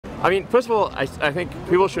I mean, first of all, I think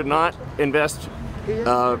people should not invest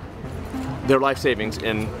their life savings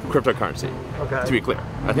in cryptocurrency, to be clear.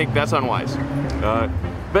 I think that's unwise.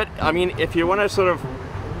 But, I mean, if you want to sort of,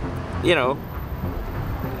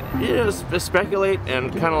 speculate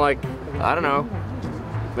and kind of like, I don't know,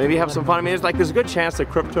 maybe have some fun. I mean, there's a good chance that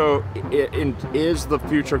crypto is the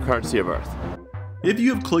future currency of Earth. If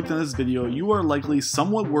you have clicked on this video, you are likely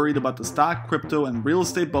somewhat worried about the stock, crypto, and real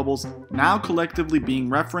estate bubbles now collectively being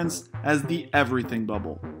referenced as the everything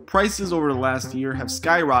bubble. Prices over the last year have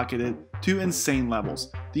skyrocketed to insane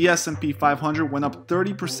levels. The S&P 500 went up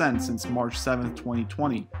 30% since March 7,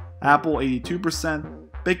 2020, Apple 82%,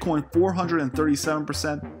 Bitcoin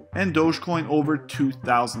 437%, and Dogecoin over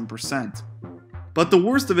 2,000%. But the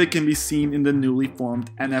worst of it can be seen in the newly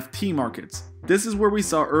formed NFT markets. This is where we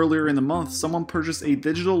saw earlier in the month someone purchase a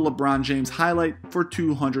digital LeBron James highlight for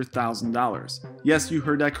 $200,000. Yes, you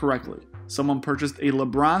heard that correctly. Someone purchased a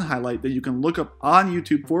LeBron highlight that you can look up on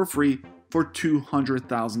YouTube for free for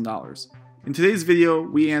 $200,000. In today's video,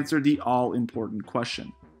 we answered the all-important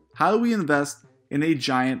question: how do we invest in a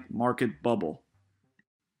giant market bubble?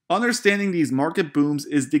 Understanding these market booms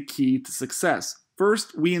is the key to success.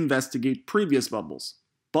 First, we investigate previous bubbles.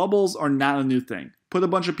 Bubbles are not a new thing. Put a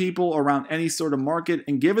bunch of people around any sort of market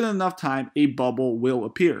and give it enough time, a bubble will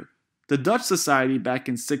appear. The Dutch society back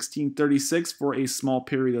in 1636, for a small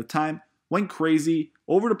period of time, went crazy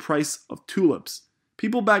over the price of tulips.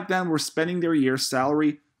 People back then were spending their year's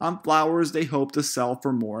salary on flowers they hoped to sell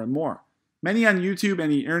for more and more. Many on YouTube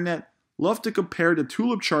and the internet love to compare the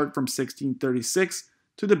tulip chart from 1636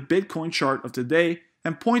 to the Bitcoin chart of today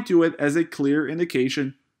and point to it as a clear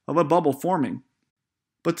indication of a bubble forming.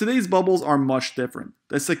 But today's bubbles are much different.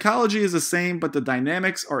 The psychology is the same, but the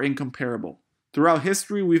dynamics are incomparable. Throughout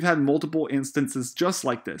history, we've had multiple instances just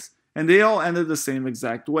like this, and they all ended the same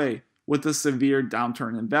exact way, with a severe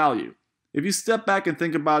downturn in value. If you step back and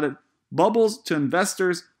think about it, bubbles to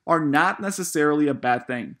investors are not necessarily a bad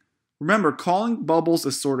thing. Remember, calling bubbles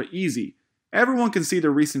is sort of easy. Everyone can see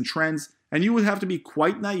the recent trends, and you would have to be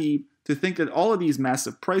quite naive to think that all of these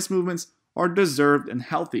massive price movements are deserved and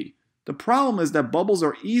healthy. The problem is that bubbles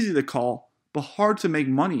are easy to call, but hard to make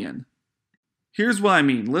money in. Here's what I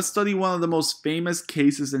mean. Let's study one of the most famous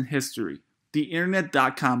cases in history, the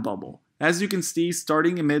internet.com bubble. As you can see,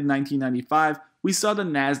 starting in mid-1995, we saw the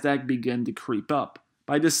Nasdaq begin to creep up.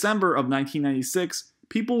 By December of 1996,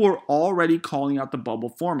 people were already calling out the bubble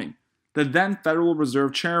forming. The then Federal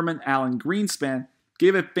Reserve Chairman Alan Greenspan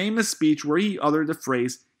gave a famous speech where he uttered the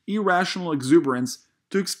phrase irrational exuberance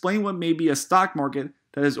to explain what may be a stock market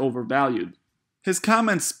that is overvalued. His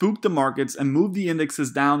comments spooked the markets and moved the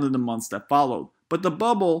indexes down in the months that followed, but the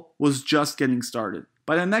bubble was just getting started.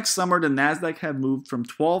 By the next summer, the Nasdaq had moved from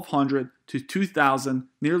 1,200 to 2,000,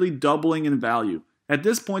 nearly doubling in value. At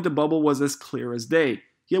this point, the bubble was as clear as day,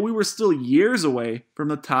 yet we were still years away from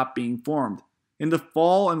the top being formed. In the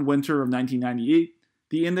fall and winter of 1998,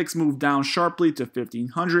 the index moved down sharply to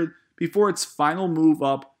 1,500 before its final move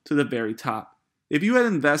up to the very top. If you had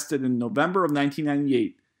invested in November of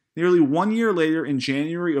 1998, nearly 1 year later in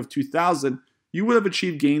January of 2000, you would have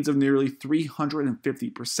achieved gains of nearly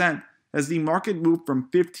 350% as the market moved from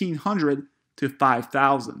 1,500 to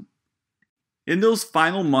 5,000. In those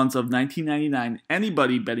final months of 1999,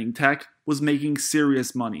 anybody betting tech was making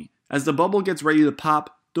serious money. As the bubble gets ready to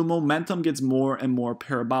pop, the momentum gets more and more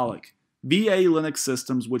parabolic. VA Linux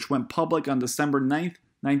Systems, which went public on December 9th,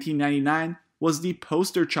 1999, was the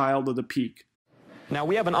poster child of the peak. Now,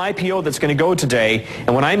 we have an IPO that's going to go today,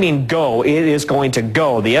 and when I mean go, it is going to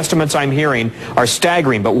go. The estimates I'm hearing are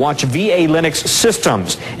staggering, but watch VA Linux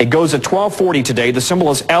Systems. It goes at $12.40 today. The symbol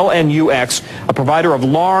is LNUX, a provider of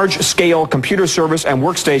large-scale computer service and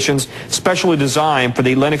workstations specially designed for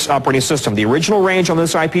the Linux operating system. The original range on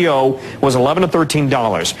this IPO was $11 to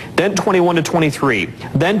 $13, then $21 to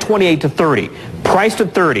 $23, then $28 to $30, priced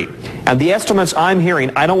at $30. And the estimates I'm hearing,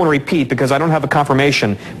 I don't want to repeat because I don't have a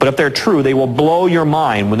confirmation, but if they're true, they will blow your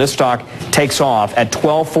mind when this stock takes off at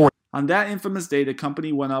 $12.40. On that infamous day, the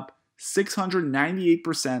company went up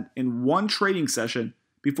 698% in one trading session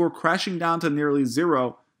before crashing down to nearly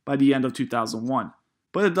zero by the end of 2001.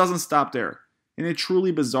 But it doesn't stop there. In a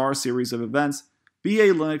truly bizarre series of events, VA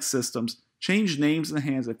Linux Systems changed names and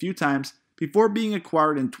hands a few times before being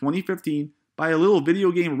acquired in 2015 by a little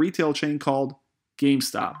video game retail chain called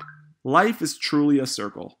Gamestop. Life is truly a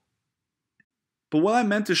circle. But what I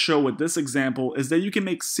meant to show with this example is that you can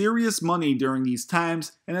make serious money during these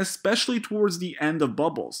times, and especially towards the end of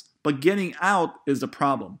bubbles. But getting out is the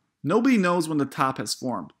problem. Nobody knows when the top has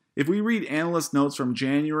formed. If we read analyst notes from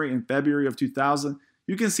January and February of 2000,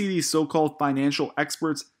 you can see these so-called financial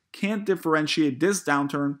experts can't differentiate this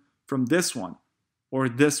downturn from this one or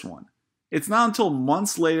this one. It's not until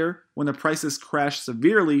months later, when the prices crash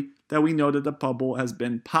severely, that we know that the bubble has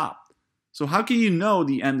been popped. So how can you know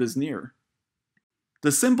the end is near?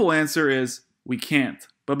 The simple answer is we can't.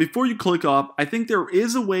 But before you click off, I think there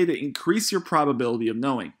is a way to increase your probability of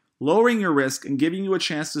knowing, lowering your risk and giving you a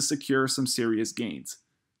chance to secure some serious gains.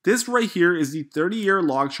 This right here is the 30-year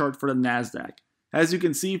log chart for the Nasdaq. As you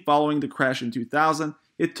can see, following the crash in 2000,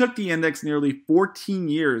 it took the index nearly 14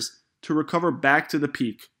 years to recover back to the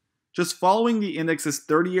peak. Just following the index's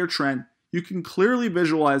 30-year trend, you can clearly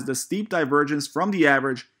visualize the steep divergence from the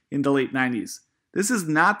average in the late 90s. This is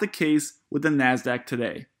not the case with the Nasdaq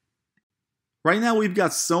today. Right now, we've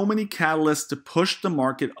got so many catalysts to push the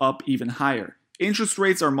market up even higher. Interest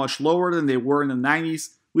rates are much lower than they were in the 90s.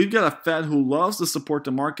 We've got a Fed who loves to support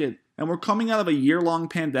the market, and we're coming out of a year-long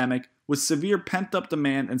pandemic with severe pent-up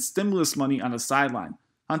demand and stimulus money on the sideline.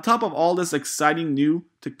 On top of all this, exciting new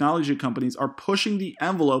technology companies are pushing the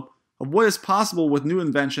envelope of what is possible with new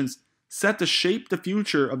inventions set to shape the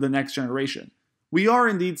future of the next generation. We are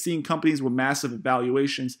indeed seeing companies with massive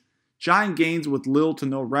valuations, giant gains with little to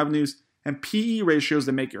no revenues, and PE ratios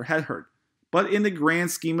that make your head hurt. But in the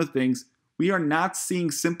grand scheme of things, we are not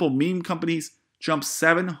seeing simple meme companies jump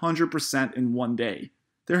 700% in one day.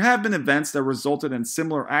 There have been events that resulted in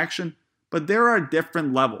similar action, but there are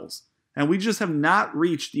different levels, and we just have not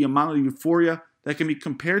reached the amount of euphoria that can be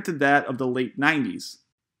compared to that of the late 90s.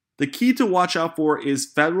 The key to watch out for is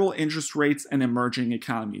federal interest rates and emerging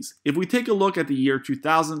economies. If we take a look at the year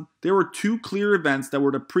 2000, there were two clear events that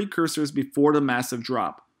were the precursors before the massive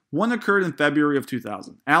drop. One occurred in February of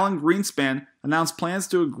 2000. Alan Greenspan announced plans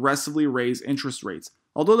to aggressively raise interest rates.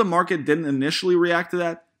 Although the market didn't initially react to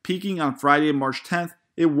that, peaking on Friday, March 10th,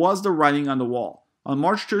 it was the writing on the wall. On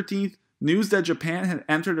March 13th, news that Japan had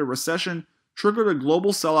entered a recession triggered a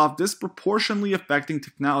global sell-off disproportionately affecting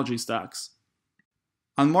technology stocks.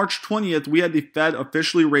 On March 20th, we had the Fed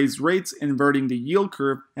officially raise rates, inverting the yield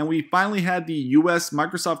curve, and we finally had the US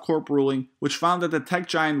Microsoft Corp ruling, which found that the tech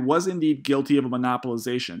giant was indeed guilty of a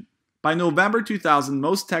monopolization. By November 2000,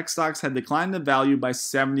 most tech stocks had declined in value by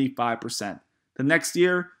 75%. The next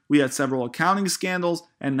year, we had several accounting scandals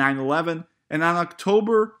and 9/11, and on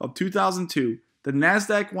October of 2002, the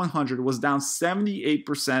Nasdaq 100 was down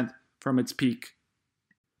 78% from its peak.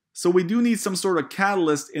 So we do need some sort of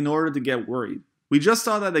catalyst in order to get worried. We just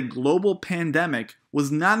saw that a global pandemic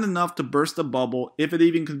was not enough to burst the bubble, if it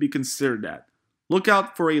even could be considered that. Look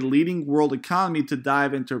out for a leading world economy to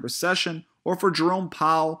dive into recession, or for Jerome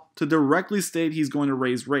Powell to directly state he's going to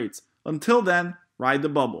raise rates. Until then, ride the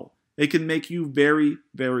bubble. It can make you very,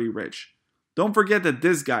 very rich. Don't forget that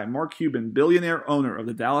this guy, Mark Cuban, billionaire owner of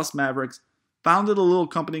the Dallas Mavericks, founded a little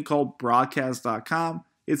company called Broadcast.com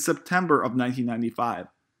in September of 1995.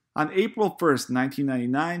 On April 1st,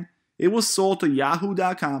 1999, it was sold to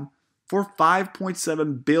Yahoo.com for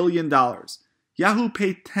 $5.7 billion. Yahoo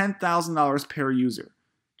paid $10,000 per user.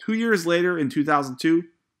 2 years later, in 2002,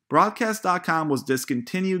 Broadcast.com was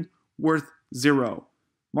discontinued, worth $0.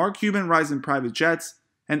 Mark Cuban rides in private jets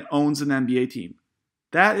and owns an NBA team.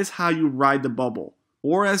 That is how you ride the bubble.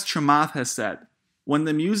 Or as Chamath has said, when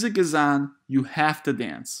the music is on, you have to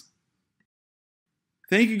dance.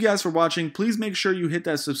 Thank you guys for watching. Please make sure you hit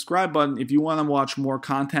that subscribe button if you want to watch more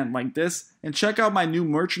content like this, and check out my new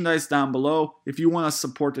merchandise down below if you want to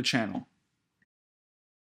support the channel.